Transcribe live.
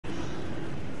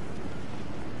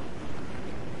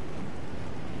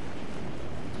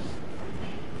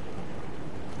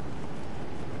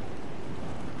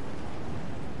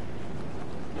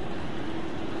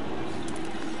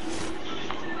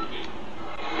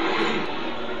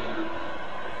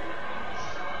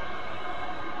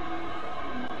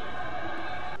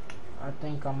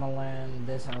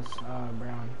this house,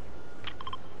 Brown.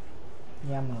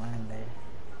 Yeah, I'm gonna land there.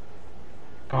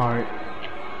 Alright.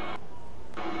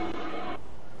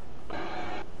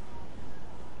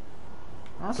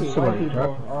 I don't see white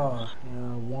people. Oh,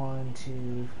 yeah, 1,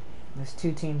 2. There's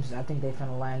 2 teams. I think they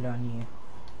finna land on you.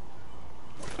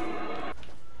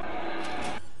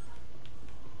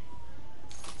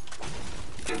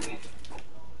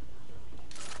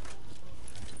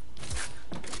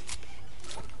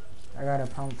 I got a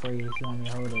pump for you if you want me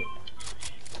to hold it.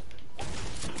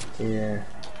 Yeah.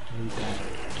 Need that.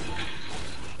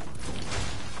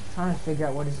 I'm trying to figure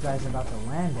out where this guy's about to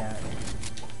land at.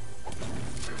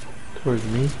 Towards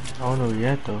me? I don't know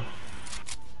yet though.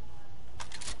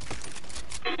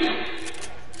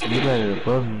 You landed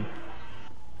above me.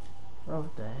 Bro,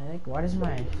 what the heck? Why does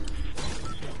my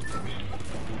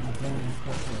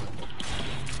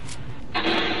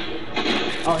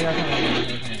oh, yeah, come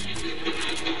on.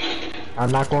 I'm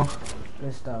not going.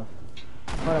 Good stuff.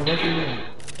 Hold on, what do you mean?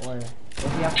 Or if you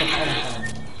have to fight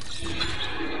him,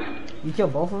 you kill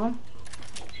both of them?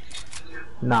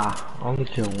 Nah, I only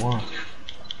killed one.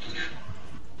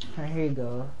 Here you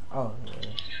go. Oh,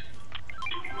 yeah.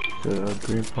 The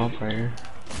green pump right here.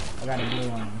 I got a blue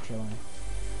one, I'm chilling.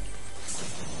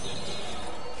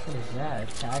 What is that?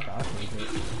 Attack? I'll take it.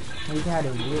 You can have a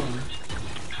blue one.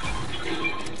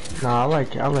 Nah, I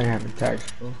like having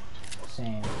tags, bro.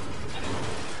 Same.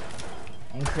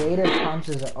 And creative pumps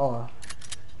is a oh.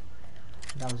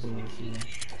 That was the issue.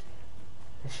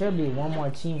 There should be one more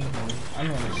team here. I'm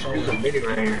gonna show There's a mini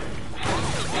right here.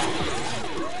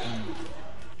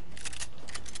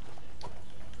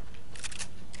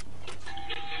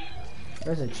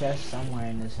 There's a chest somewhere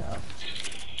in this house.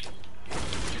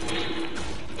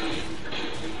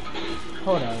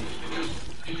 Hold up.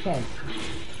 You can't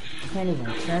even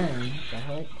turn. What the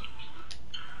heck?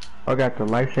 I got the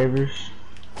lifesavers.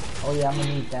 Oh yeah, I'm gonna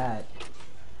need that.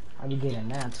 I'll be getting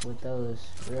mats with those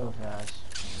real fast.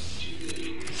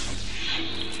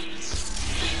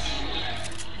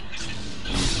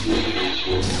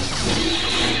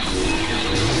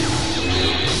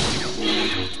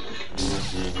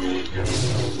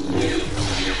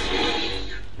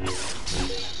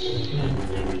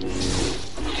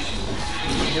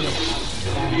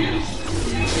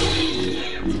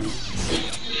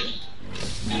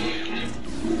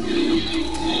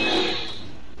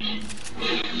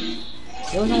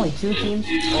 There was only 2 teams,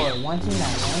 or 1 team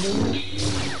that landed.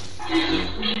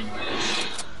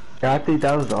 Yeah, I think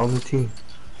that was the only team.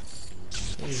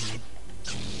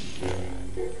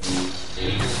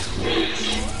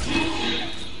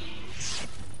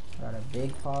 Got a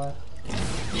big pot.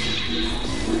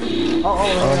 Oh, Oh,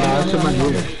 no, that's somebody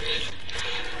here.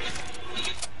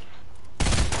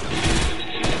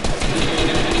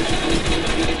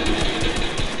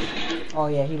 Oh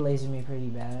yeah, he lasered me pretty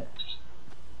bad.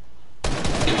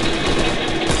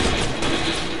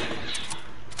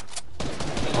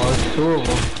 Oh, it's 2 of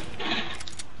them.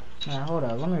 Alright, hold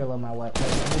up. Let me reload my weapon.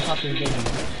 Let me pop this big one.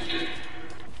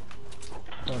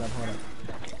 Hold up.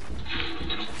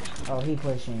 Oh, he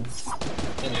pushing.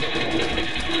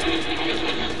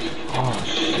 Oh,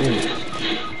 shit.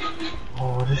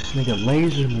 Oh, this nigga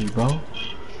lasered me, bro.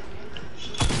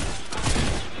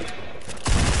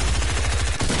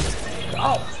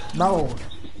 Oh, bro.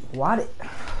 Why did... I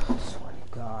swear to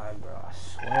God, bro. I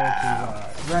swear to God.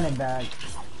 Run it back.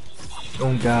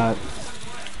 Oh, God.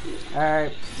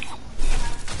 Alright.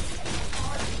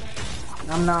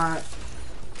 I'm not...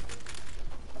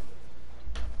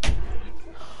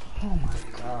 Oh my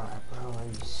God, bro. Are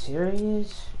you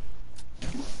serious?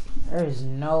 There is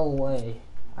no way.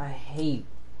 I hate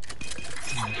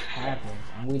when this happens.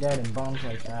 And we died in bombs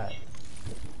like that.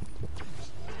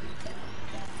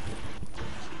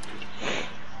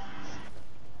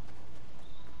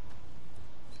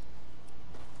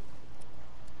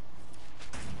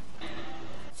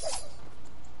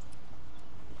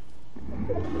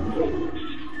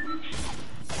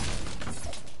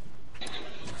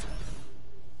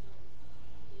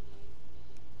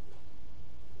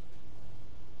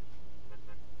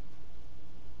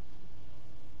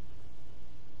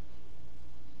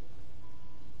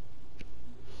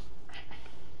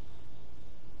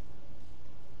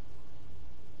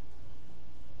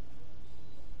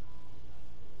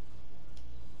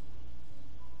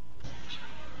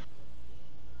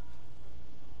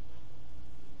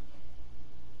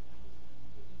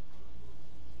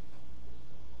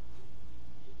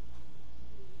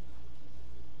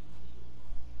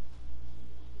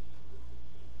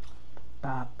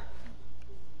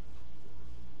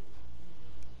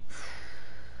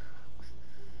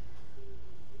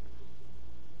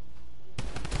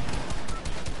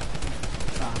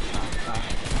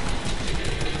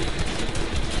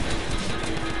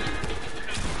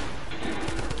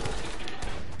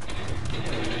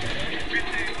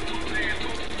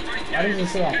 Why did you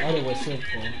say I edit with shift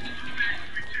for?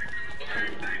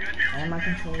 And my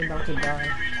controller about to die.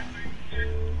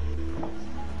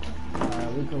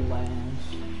 Alright, we could land.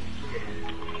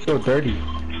 So dirty.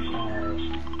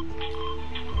 Alright.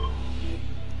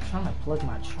 I'm trying to plug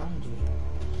my charger.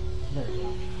 There we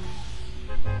go.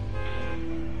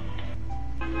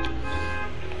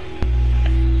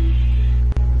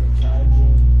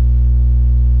 Charging.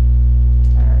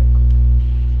 Alright, cool.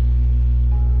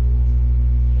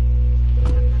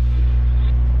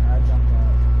 I jumped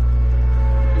out.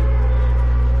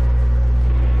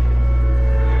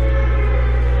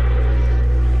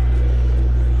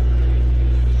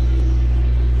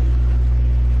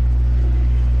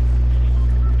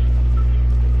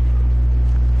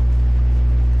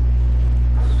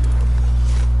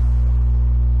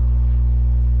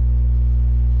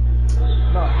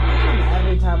 Bro, how come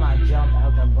every time I jump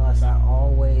out the bus, I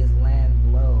always land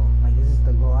low? Like, is this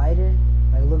the glider?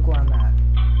 Like, look where I'm at.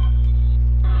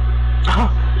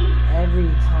 Every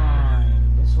time.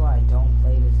 This is why I don't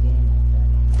play this game like that.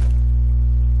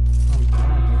 I'm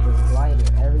done with this glider.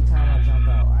 Every time I jump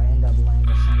out, I end up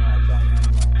landing somewhere I don't want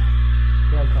to land.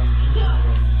 Here I come. I'm coming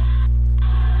right now.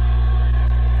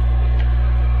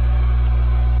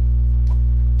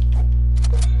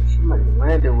 Somebody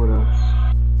landed with us.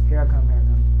 Here I come, here I come.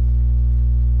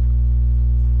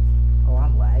 Oh,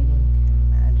 I'm lagging. Can you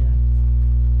imagine?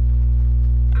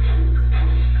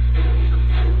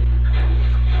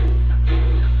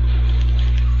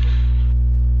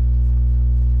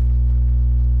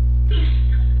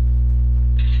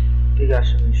 You got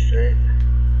something straight.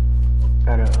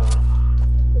 Gotta,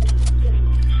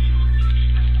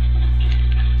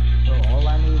 So all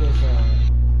I need is,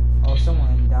 oh,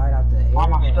 someone died out the air. why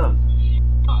am I stuck?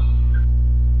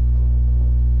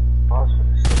 I was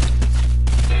gonna say.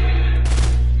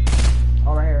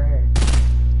 Oh, right here, right here.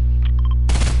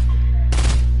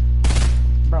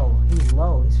 Bro, he's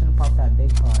low. He's finna pop that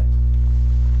big pot.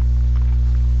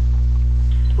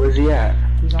 Where's he at?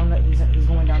 He's on the. He's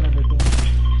going down to the thing.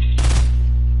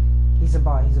 He's a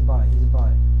bot. He's a bot. He's a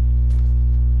bot.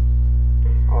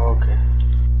 Oh, okay.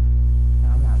 No,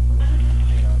 I'm not pushing him.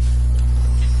 Hold up.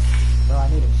 Bro, I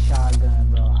need a shotgun,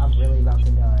 bro. I'm really about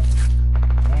to die.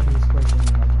 And he's pushing me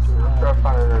like it's I'm trying to loud.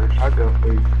 find another shotgun for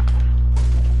you.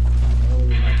 I'm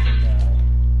really about to die.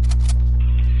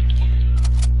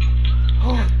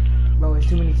 Bro, there's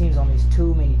too many teams on me. There's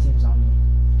too many teams on me.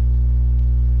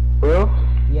 Bro?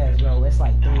 Yes, bro. It's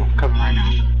like 3. Come right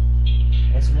now.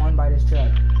 It's one by this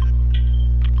truck.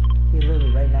 He's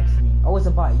literally right next to me. Oh, it's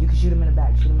a bot. You can shoot him in the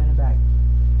back. Shoot him in the back.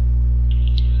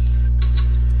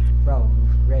 Bro,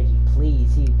 Reggie,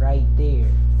 please. He's right there.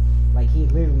 Like, he's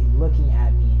literally looking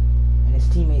at me. And his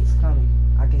teammate's coming.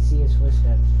 I can see his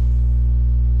footsteps.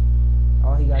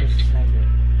 All he got is a sniper.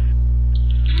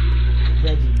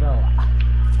 Reggie, bro.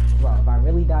 Bro, if I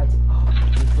really died to... Oh,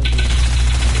 he's pushing.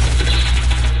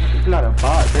 It's not a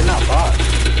bot. They're not bots.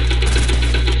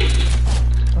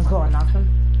 Let's go. I knocked him.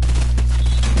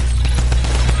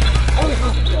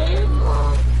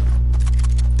 No,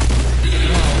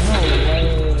 no way.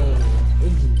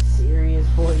 Is you serious,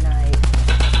 Fortnite?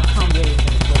 I'm getting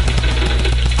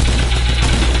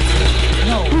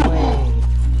no way.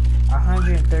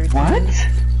 113? What?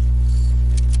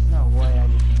 No way. I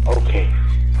just... Okay.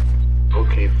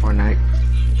 Okay, Fortnite.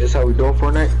 This how we doing,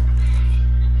 Fortnite?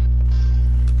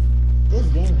 This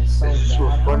game is so This is bad.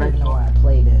 what I don't Fortnite even know is. why I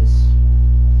play this.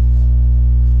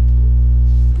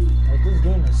 Like, this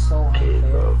game is so Okay,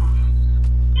 unfair. bro.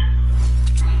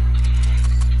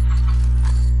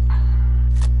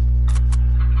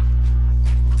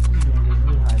 I'm gonna give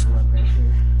me high blood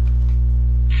pressure.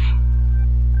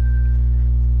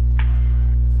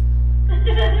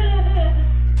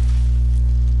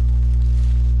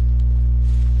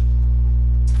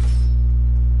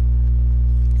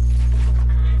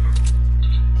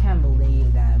 Can't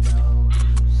believe that, bro. Are you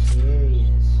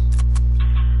serious?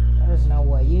 There's no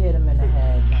way. You hit him in the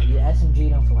head. No, you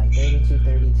SMG'd him for like 32,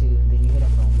 then you hit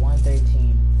him for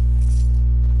 113.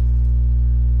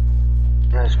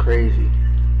 That's crazy.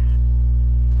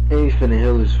 He's finna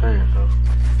heal his fan, though.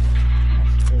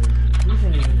 That's crazy. You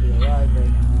shouldn't even be alive right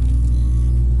now.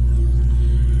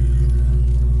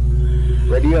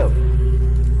 Ready up.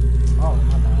 Oh,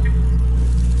 my bad.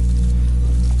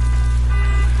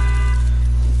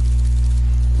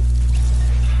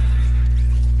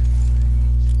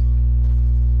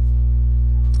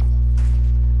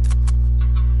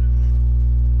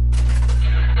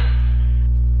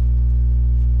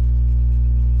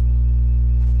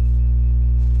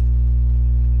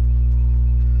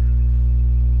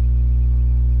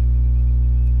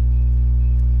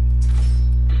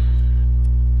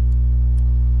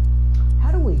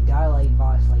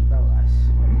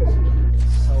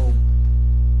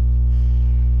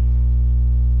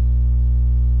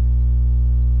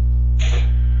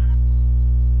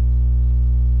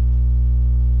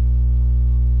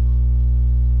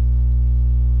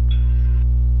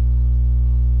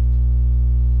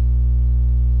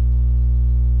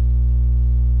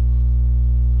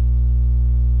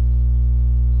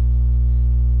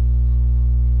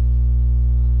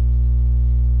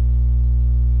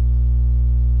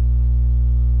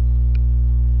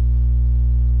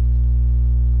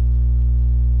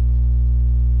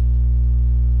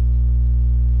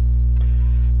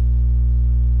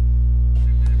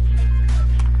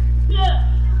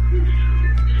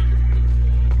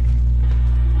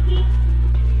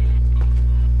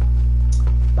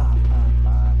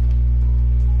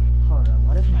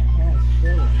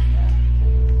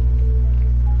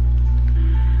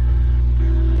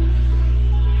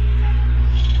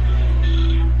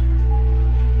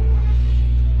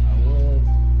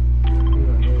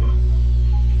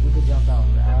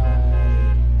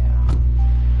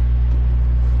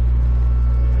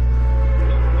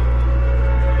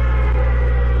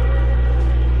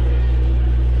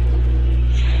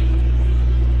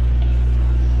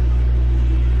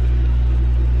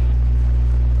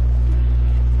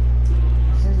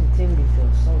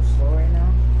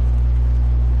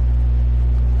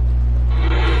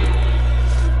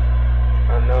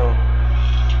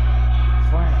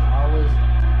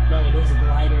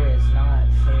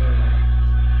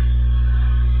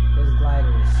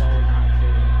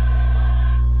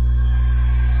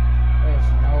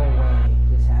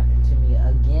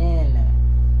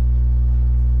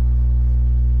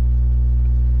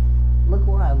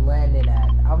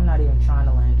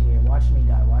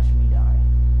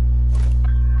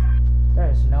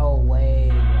 There's no way,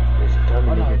 bro. This dummy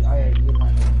Oh no, nigga. alright, you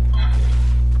landed on me.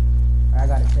 I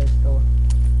got a pistol.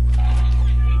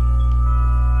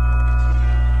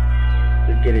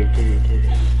 Get it.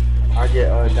 I'll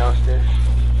get downstairs.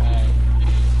 Alright.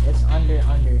 It's under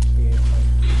stairs.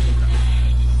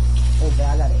 Oh, but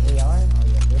I got an AR? Oh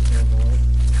yeah, this will work.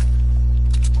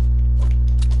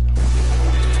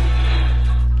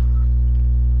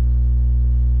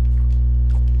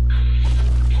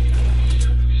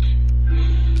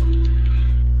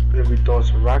 Gonna be throwing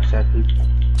some rocks at people.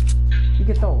 You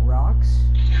can throw rocks?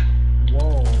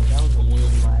 Whoa, that was a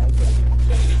weird lag.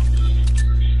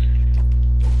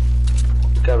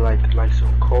 Got like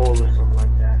some coal or something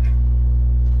like that.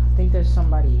 I think there's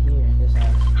somebody here in this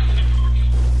house.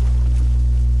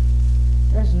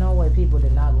 There's no way people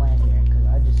did not land here, because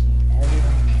I just seen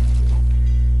everyone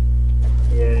land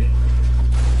here. Yeah.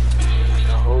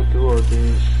 The whole duo,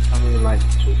 dude. I mean, like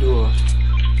 2 duos.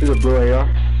 There's a blue AR.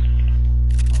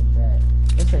 I'll bet.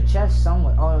 It's a chest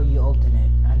somewhere. Oh, you opened it.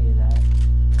 I knew that.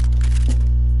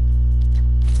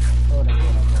 Hold up.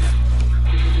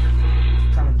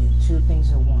 Trying to do 2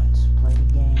 things at once. Play the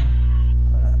game.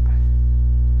 Hold up.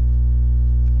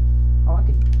 Oh, I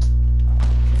could.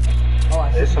 Oh, I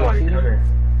There's see somebody coming.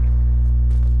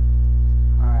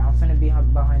 Alright, I'm finna be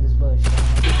behind this bush.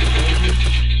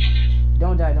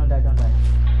 Don't die.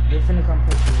 They finna come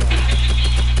push you up.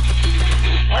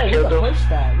 Oh, we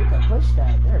can push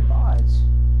that. They're bots.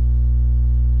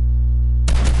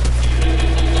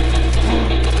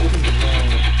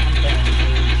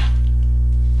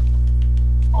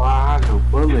 Oh, I have no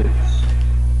bullets.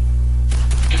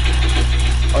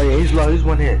 Oh yeah, he's low. He's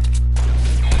 1 hit.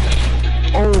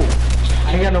 Oh,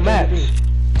 I ain't got no mats.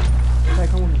 It's like,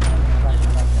 come on,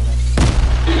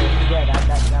 yeah,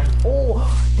 oh,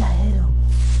 that hit him.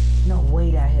 No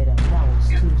way that hit him. That was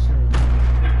too soon.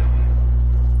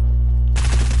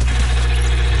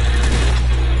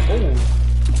 Oh.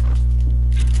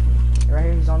 Right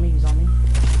here, he's on me.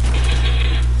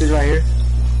 He's right here.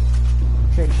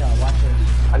 Trick shot, watch this.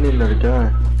 I need another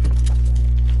gun.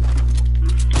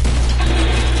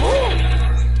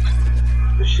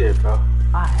 Good shit, bro.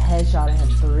 I headshotted him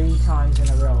 3 times in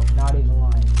a row, not even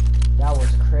lying. That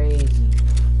was crazy.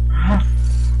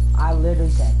 I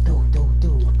literally said, do.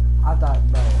 I thought,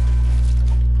 bro.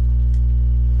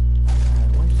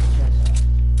 Alright, where's the chest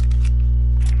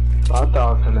at? I thought I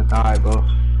was gonna die, bro.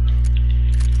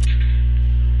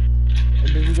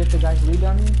 Did you get the guy's loot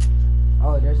down here?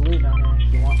 Oh, there's loot down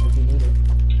here if you need it.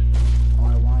 Oh,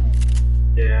 I want it.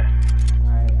 Yeah.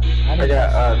 Alright, I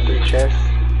got 3 chests.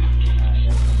 Alright,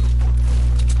 that's fine.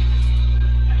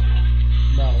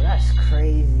 Bro, that's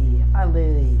crazy. I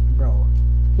literally, bro,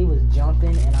 he was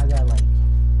jumping and I got like,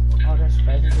 oh, there's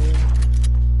presents here.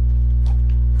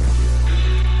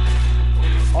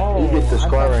 Oh, You get the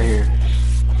scar right here.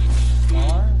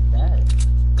 Scar? That.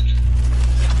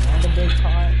 And the big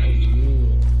pot? Oh, yeah.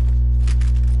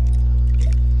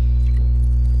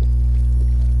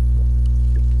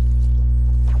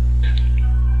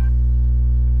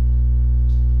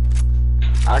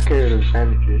 I carry the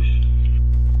bandages.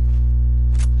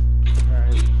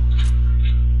 Alright.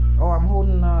 Oh, I'm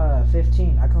holding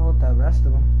 15. I can hold the rest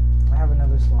of them. I have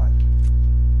another slot.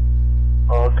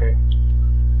 Oh, okay.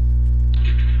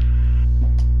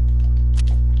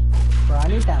 Bro, I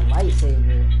need that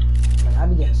lightsaber. Like, I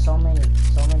be getting so many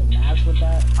maps with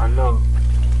that. I know.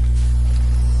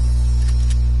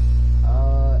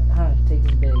 Take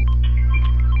this big.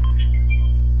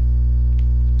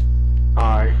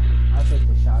 Alright. I'll take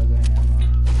the shotgun ammo.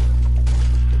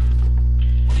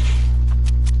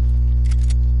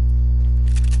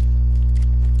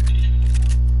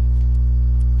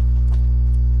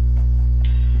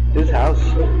 This house,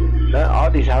 all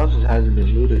these houses hasn't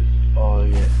been looted. Oh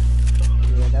yeah.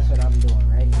 Yeah, that's what I'm doing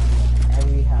right now.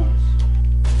 Every house.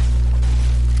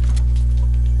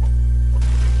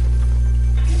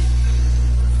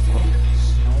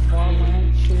 Snowball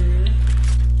launcher.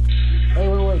 Hey,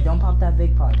 wait, don't pop that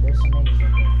big pot. There's some minis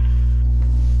right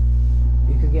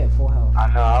there. You could get full health.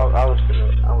 I know. I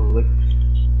was looking.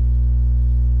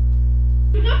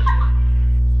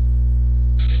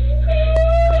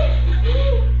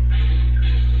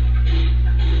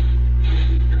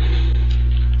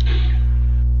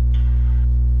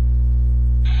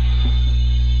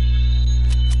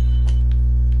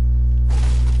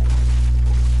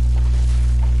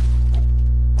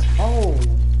 Oh,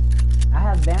 I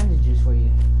have bandages for you.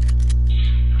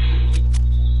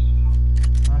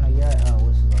 I don't know, you're at,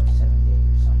 what's it, like 7 days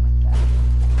or something like that.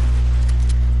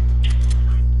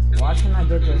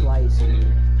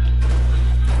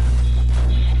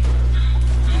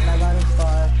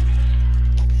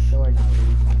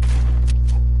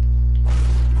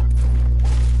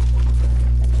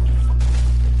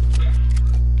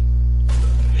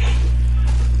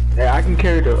 Hey, I can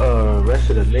carry the rest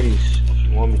of the minis if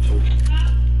you want me to.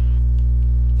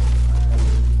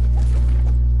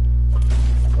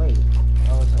 Wait.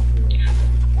 Oh, it's up here.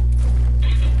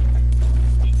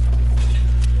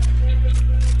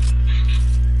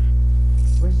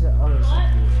 Where's the other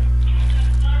stuff here?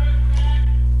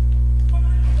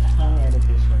 Let me edit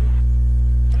this way.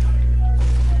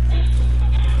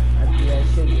 Yeah, it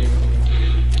should be here.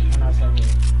 Oh, no, it's right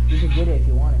here. You can get it if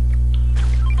you want it.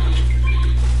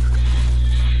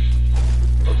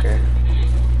 Okay.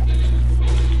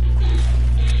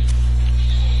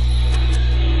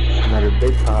 Another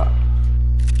big pot. Oh,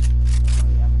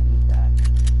 yeah, I'm gonna eat that.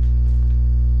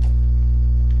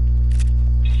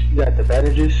 You got the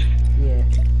bandages? Yeah,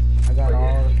 I got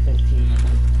all 15 of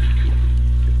them.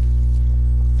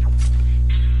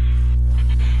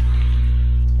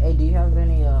 Hey, do you have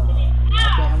any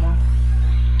rocket ammo?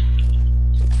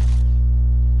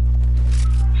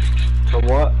 From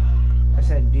what? I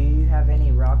said, do you have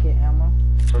any rocket ammo?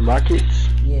 From rockets?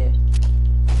 Yeah.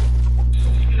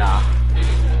 Nah.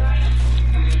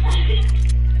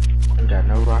 I got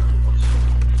no rockets.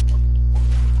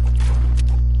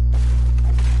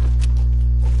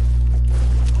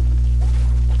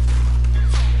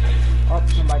 Oh,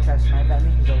 somebody tried to snipe at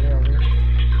me. He's over here, over here.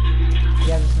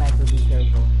 He has a sniper, be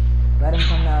careful. Let him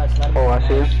come to us, let him Oh, come I to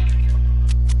see us.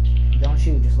 him. Don't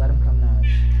shoot, just let him come to us.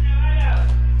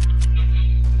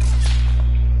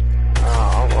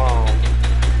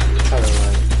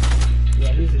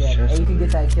 Yeah, he's dead. Hey, you can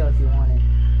get that kill if you want it.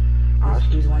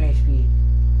 He's 1 HP.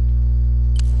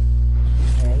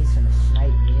 Yeah, he's gonna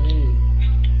snipe me.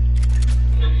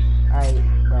 Alright,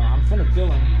 bro, I'm finna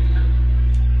kill him.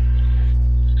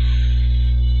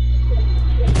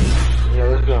 Yeah,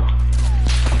 let's go. I'm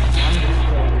just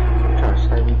kidding. Trying to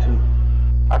snipe me too.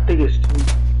 I think it's 2.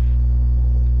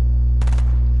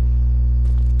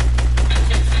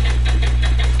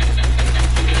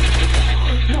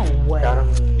 No way. Got him.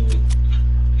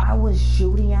 I was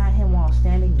shooting at him while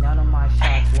standing. None of my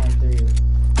shots went through.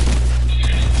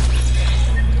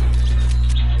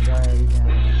 Alright,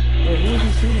 wait, who is he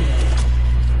shooting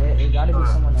at? It gotta be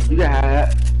someone over You there. got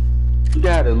that. You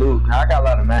got the loot. I got a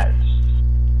lot of mats.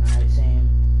 Alright, same.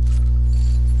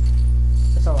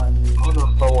 That's all I need. I don't know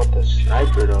if I want the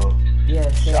sniper though. Yeah,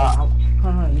 same. Shot.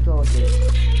 You go with this.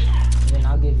 And then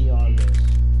I'll give you all this.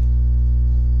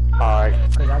 Alright.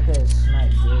 Cause I could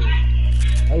snipe good.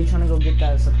 Hey, you trying to go get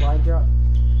that supply drop?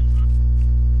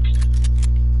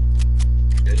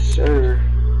 Yes, sir.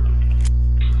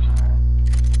 Alright.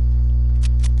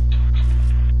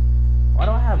 Why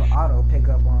do I have auto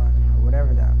pickup on, or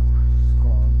whatever that's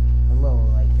called? A little,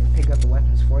 like, it pick up the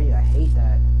weapons for you. I hate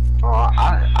that. Oh,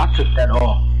 I took that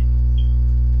off.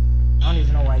 I don't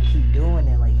even know why I keep doing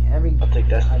it. Like, every I think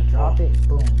that's I the drop fault. it,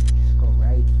 boom, just go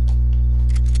right.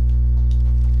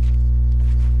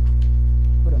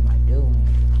 What am I doing?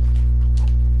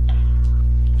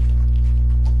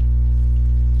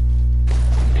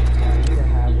 You can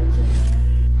have what's in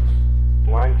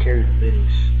there. Why I carry the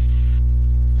minis?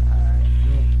 Alright,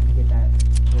 let me get that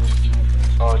little sniper.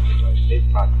 Oh, it's like big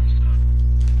pockets.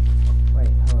 Wait,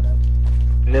 hold up.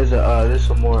 And there's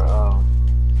some more,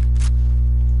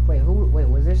 Wait,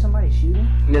 was there somebody shooting?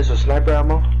 there's some sniper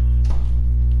ammo?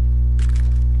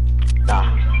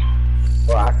 Nah.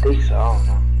 Well, I think so, I don't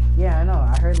know. Yeah, I know.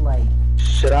 I heard like.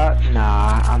 Should I?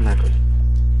 Nah, I'm not good.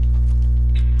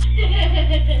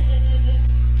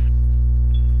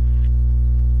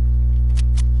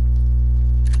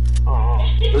 Oh,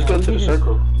 let's go we to could the just-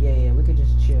 circle. Yeah, we could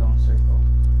just chill on circle.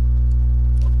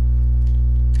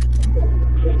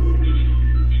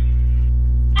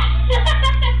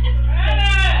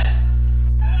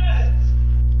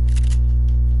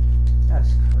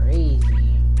 That's crazy.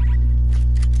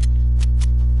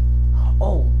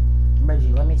 Oh,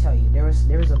 Reggie, let me tell you, there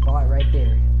was a bot right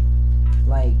there.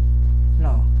 Like,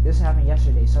 no, this happened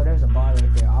yesterday. So there's a bot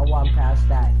right there. I walked past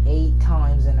that 8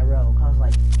 times in a row. I was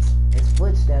like, it's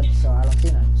footsteps, so I don't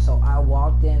see none. So I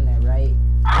walked in there, right?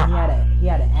 And he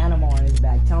had an animal on his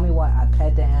back. Tell me what? I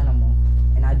pet the animal,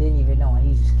 and I didn't even know, and he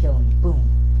was just killing me. Boom.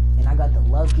 And I got the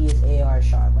luckiest AR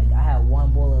shot. Like, I had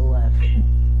 1 bullet left.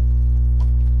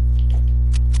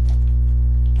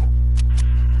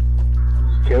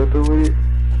 Killed it with it?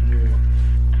 Yeah.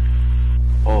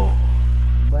 Oh.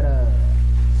 But,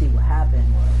 see, what happened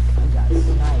was, we got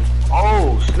sniped.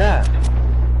 Oh, snap.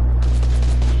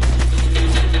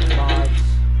 Bots.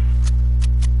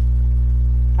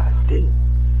 I didn't.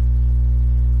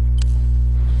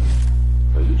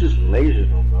 Bro, you just lasered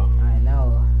them, bro. I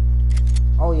know.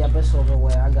 yep, it's over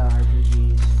with. I got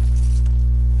RPGs.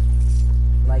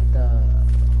 Like the...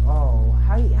 Oh,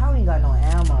 how he ain't got no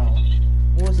ammo?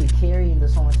 What was he carrying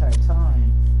this whole entire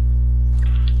time?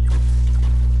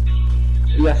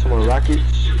 You got some more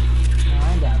rockets? No,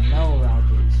 I ain't got no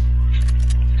rockets.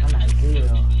 I'm at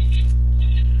 0.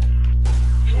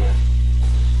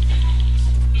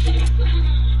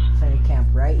 Finna camp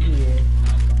right here. Okay.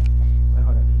 Wait,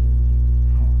 hold up.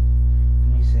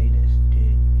 Let me say this,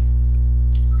 dude.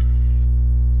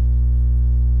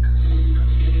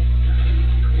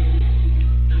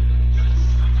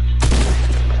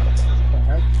 What the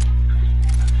heck?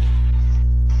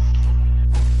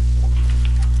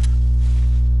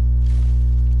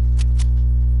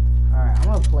 Alright, I'm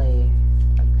gonna play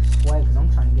like sweat because I'm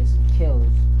trying to get some kills.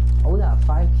 Oh, we got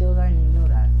 5 kills? I didn't even know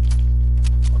that.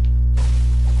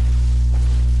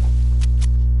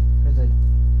 There's a...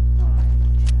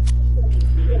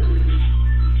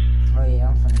 Oh yeah,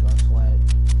 I'm finna go sweat.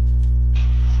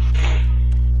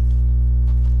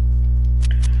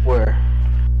 Where?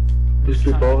 There's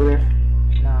people over there?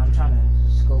 Nah, I'm trying to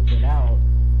scope it out.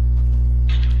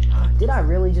 Did I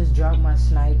really just drop my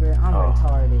sniper? I'm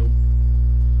retarded.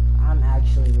 I'm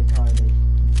actually retarded.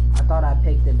 I thought I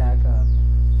picked it back up.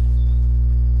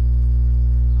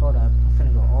 Hold up, I'm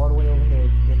finna go all the way over here to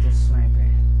get this sniper.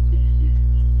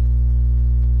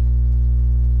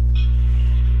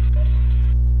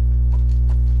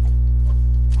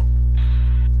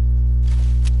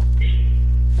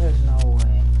 There's no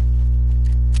way.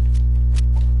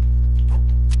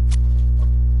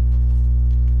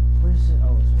 Where's it?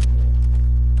 Oh, it's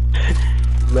right here.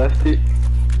 Left it?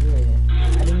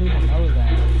 Yeah, I didn't even know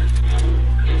that.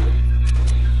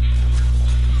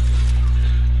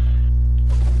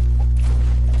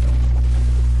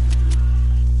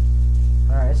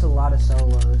 Alright, it's a lot of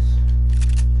solos.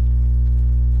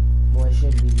 Well, it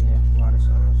should be, yeah, a lot of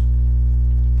solos.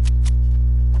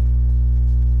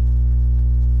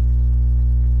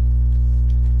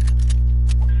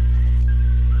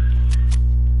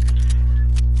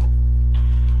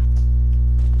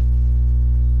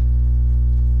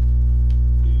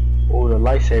 Oh, the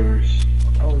lightsabers.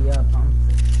 Oh, yep, I'm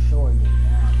for sure getting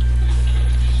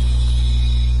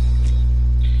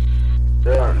that.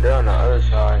 They're on the other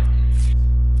side.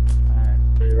 Alright.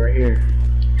 They're right here.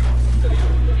 If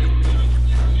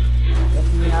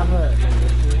you have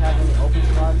any open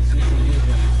spots, you should use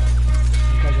them.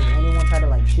 Because if anyone try to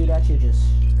like shoot at you, just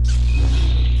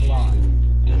fly. Let me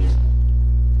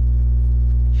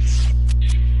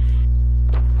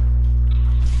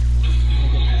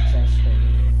get this chest straight here.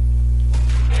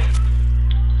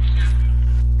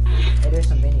 Hey, there's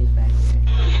some minis back here.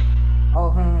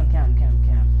 Oh, camp.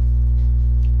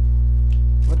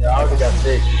 What the Yeah, I already got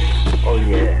 6. Oh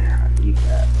yeah, I need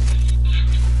that.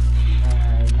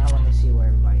 Alright, now let me see where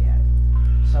everybody at.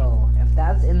 So, if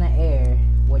that's in the air,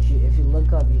 if you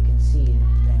look up, you can see it.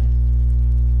 Then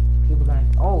people gonna.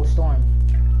 Oh, storm.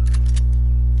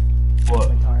 What?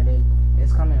 Retarded.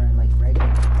 It's coming like right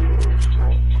now.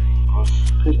 Oh,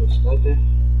 goodness, nothing.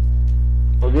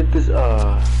 Well, get this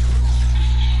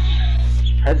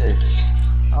present.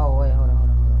 Oh wait, hold on.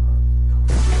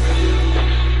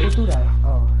 Who threw that?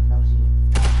 Oh, that was you.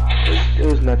 It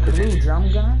was nothing. Blue drum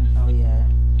gun? Oh yeah.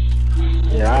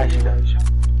 Yeah, I actually got a shot.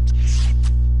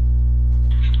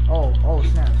 Oh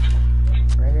snap.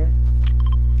 Right here.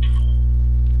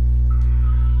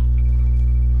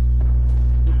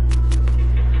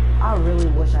 I really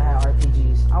wish I had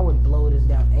RPGs. I would blow this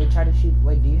down. Hey, try to shoot.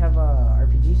 Wait, do you have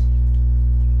RPGs?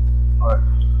 What?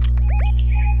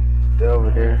 They're over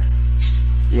there.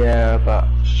 Yeah, but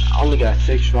I only got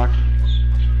 6 rockets.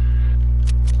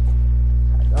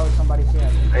 Oh, somebody's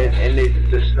here. And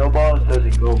the snowballs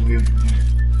doesn't go real good.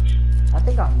 I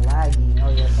think I'm lagging. Oh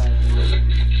yes, I am.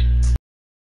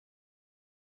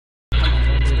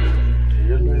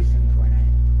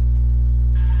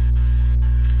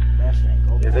 That's right.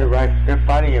 Go back. They're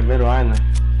fighting in Middle Island.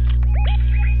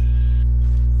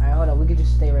 Alright, hold up. We could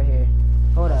just stay right here.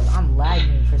 Hold up. I'm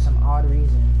lagging for some odd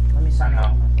reason. Let me sign out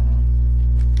on my phone.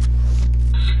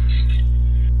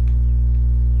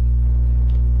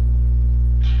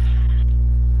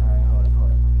 Alright, hold up.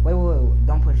 Wait.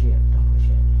 Don't push yet.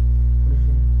 What is it?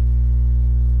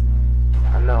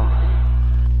 I know.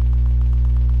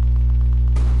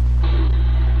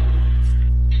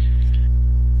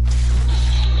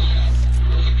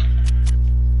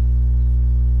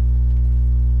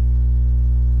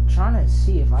 I'm trying to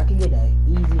see if I can get an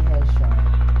easy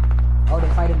headshot. Oh,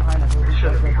 they're fighting behind us. Let's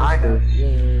go behind us.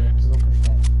 Yeah. Let's go push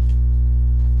that.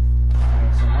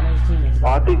 Alright, so one of his teammates. Oh,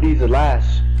 I think these are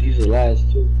last. These are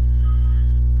last too.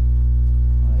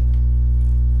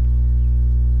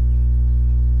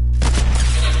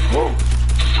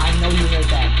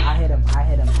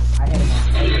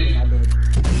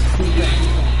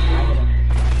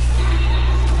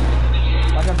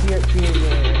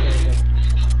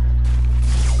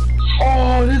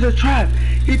 is a trap.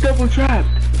 He double trapped.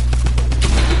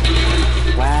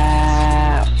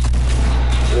 Wow.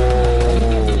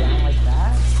 Whoa. Like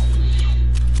that?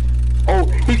 Oh,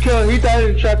 he died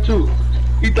in trap 2.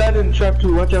 He died in trap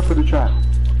 2. Watch out for the trap.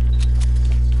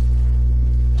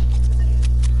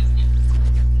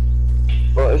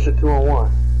 Bro, it's a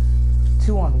 2-on-1.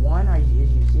 2-on-1? Is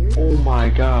you serious? Oh my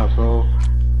god, bro.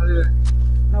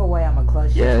 No way I'm a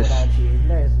clutch Yes. without you.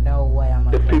 There's no way I'm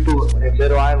a The clutch people in without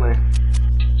Middle Island.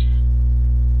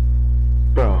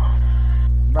 Bro.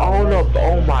 Bro, Oh no,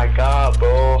 oh my god,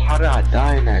 bro. How did I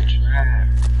die in that trap?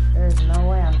 There's no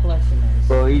way I'm clutching this.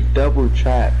 Bro, he double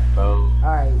trapped, bro.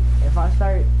 Alright, if I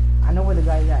start... I know where the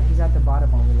guy's at. He's at the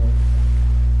bottom over there.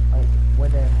 Like, where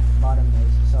the bottom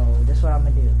is. So, this is what I'm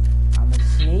gonna do. I'm gonna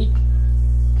sneak,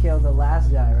 kill the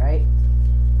last guy, right?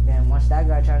 Then once that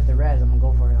guy tries to res, I'm gonna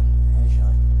go for him.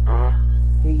 Headshot.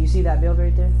 You see that build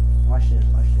right there? Watch this,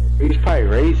 watch this. He's probably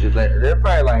racist. Like, they're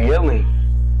probably like healing.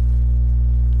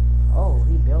 Oh,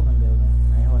 he building.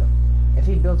 Alright, hold up. If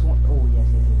he builds one... Oh, yes.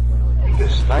 Wait. The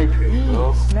sniper,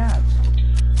 bro. Snaps.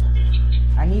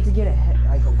 I need to get a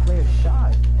clear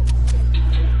shot.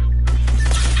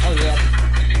 Oh, yeah.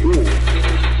 Ooh.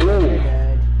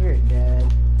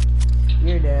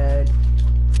 You're dead.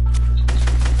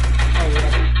 Oh,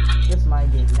 yeah. This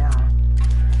might get now.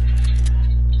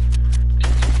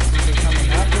 Is it coming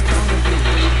up? What's wrong with you?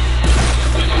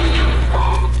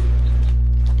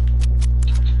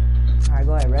 Alright,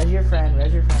 go ahead. Res your friend.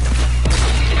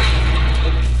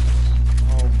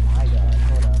 Oh my god.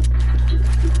 Hold up.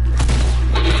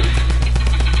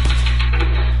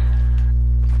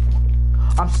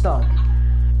 I'm stuck.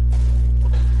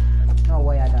 No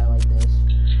way I die like this.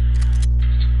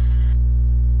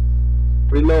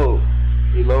 Reload.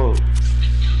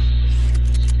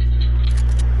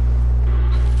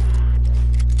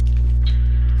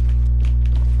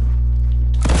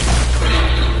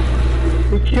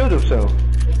 He killed himself.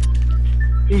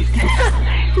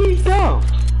 He's dumb.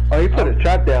 Oh, he put a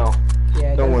trap down.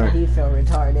 Yeah, Don't worry. he felt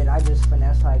retarded. I just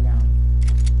finessed high ground.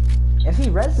 If he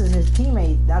rests his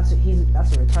teammate, that's a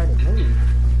retarded move.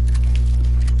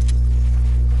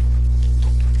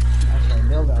 That's right,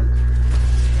 build up.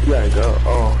 You gotta go.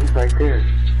 Oh, he's right there.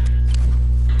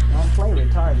 Don't play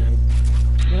retarded.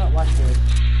 You don't watch this.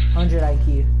 100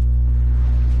 IQ.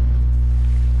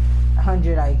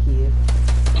 100 IQ.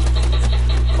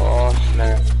 Oh,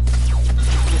 snap.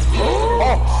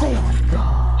 Oh! Say on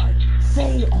God.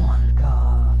 Say on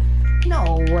God. No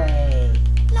way.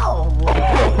 No way.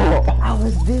 I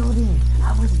was building.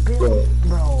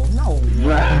 Bro, no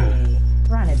way.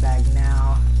 Run it back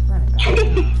now.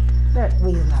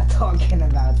 We're not talking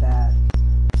about that.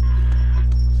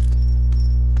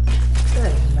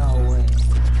 There's no way.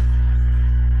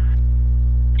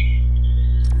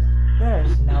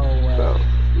 There's no way.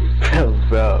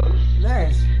 Bro.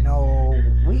 There's no...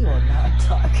 We will not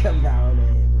talk about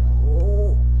it,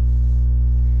 bro.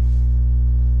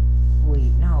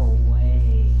 Wait, no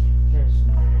way. There's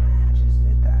no way I just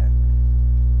did that.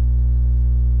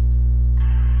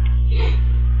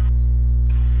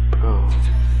 Oh.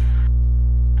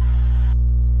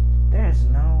 There's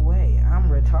no way. I'm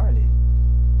retarded.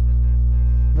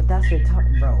 But that's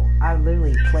retarded, bro. I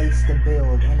literally placed the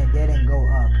build and it didn't go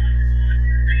up.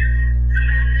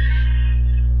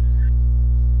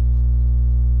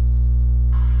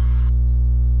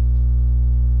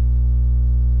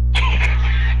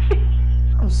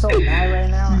 I'm so mad right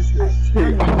now.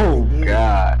 Oh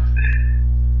god.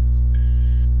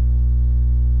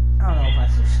 I don't know if I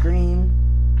should scream.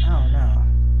 I don't know.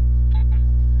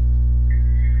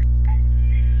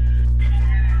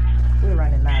 We're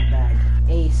running that back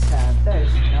ASAP.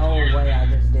 There's no way I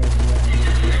just did what I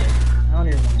just did. I don't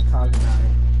even want to talk about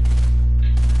it.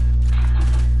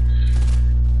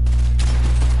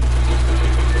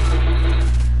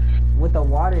 With the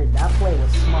water, that play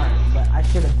was smart, but I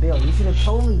should have built. You should have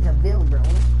told me to build, bro.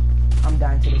 I'm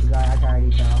dying to this guy, I can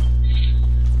already tell.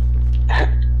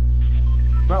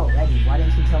 Bro, Eddie, why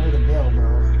didn't you tell me to build,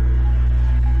 bro?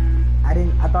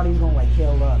 I thought he was gonna like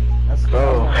heal up. That's cool.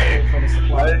 Bro,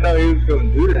 I didn't know he was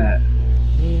gonna do that.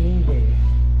 Me neither.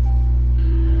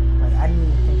 Like, I didn't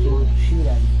even think he was gonna shoot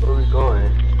at me. Where are we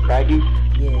going? Craggy?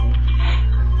 Yeah.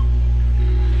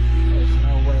 There's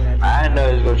no way that I didn't know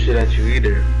he was gonna shoot at you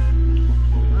either.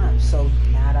 I'm so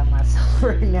mad at myself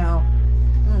right now.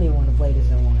 I don't even want to play this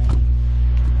no more.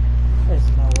 There's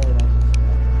no way that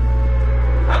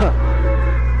just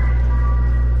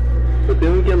But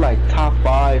then we get like top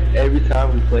 5 every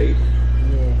time we play.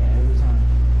 yeah, every time.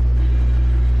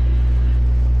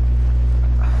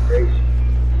 Crazy.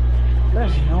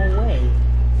 There's no way.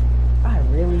 I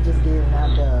really just gave him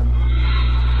that dub.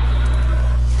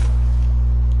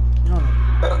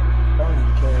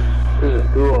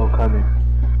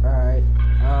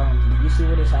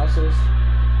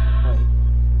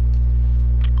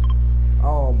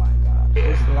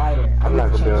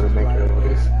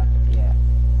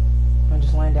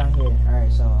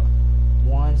 so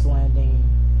one's landing.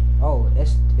 Oh,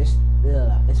 it's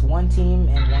one team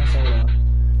and one solo.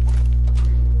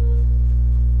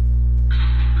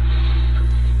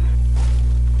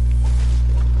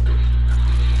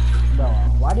 Bro,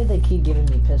 why did they keep giving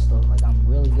me pistols? Like, I'm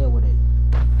really good with it.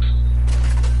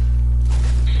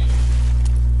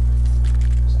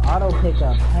 This auto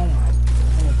pickup. Oh my.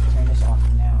 Let me turn this off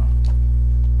now.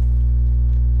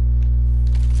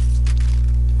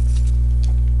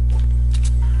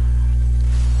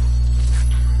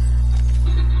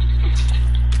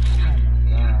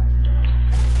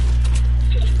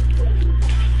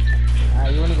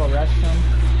 Alright, you wanna go rush him?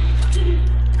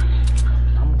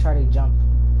 I'm gonna try to jump.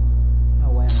 No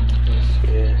way I'm gonna make this.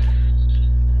 Yeah.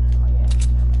 Oh yeah,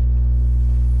 never mind.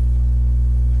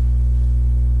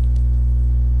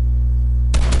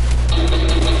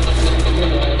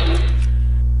 Good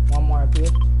boy. One more up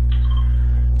here.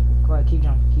 Go ahead, keep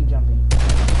jumping.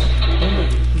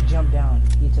 He jumped down.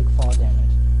 He took fall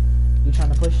damage. You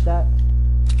trying to push that?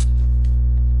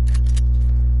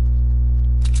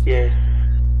 Yeah.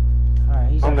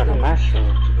 Alright, he's I'm up gonna there. mash him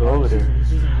to go over there.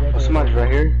 He's using regular Oh, somebody's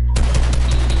right here.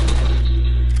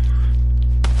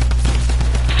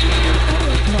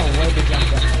 No way to jump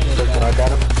down. That's what I got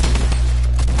him.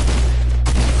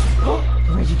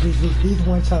 Reggie, please,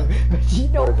 one shot. Reggie,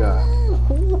 no. What a guy.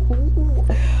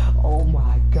 Oh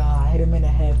my god, I hit him in the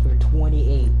head for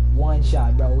 28. One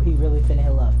shot, bro. He really finna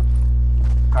heal up.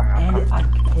 And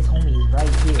his homie is right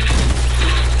here.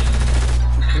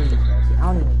 Please, Reggie. I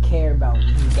don't even care about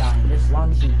you dying. Just as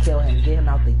long as you kill him, get him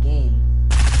out the game.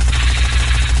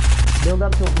 Build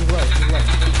up to him. He's low.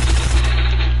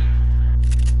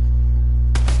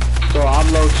 So I'm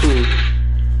low too.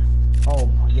 Oh,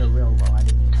 you're real low. I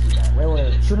didn't even see that.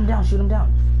 Wait. Shoot him down.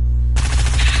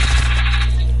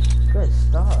 Good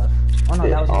stuff. Oh no,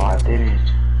 that was I didn't.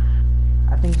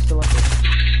 I think he's still up there.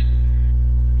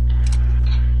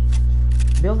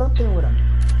 Build up there with him.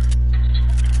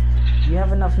 You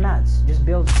have enough mats. Just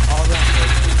build all around.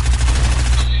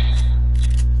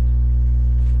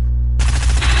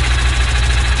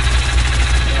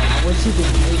 Yeah, I wish you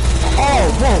could make. Oh,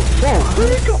 whoa,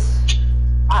 where'd he go?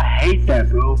 I hate that,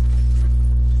 bro.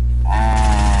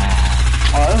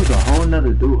 Oh, that was a whole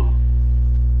nother duo.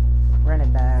 Run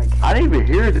it back. I didn't even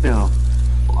hear them.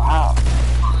 Wow.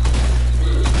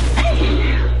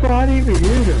 Bro, I didn't even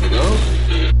hear them, bro.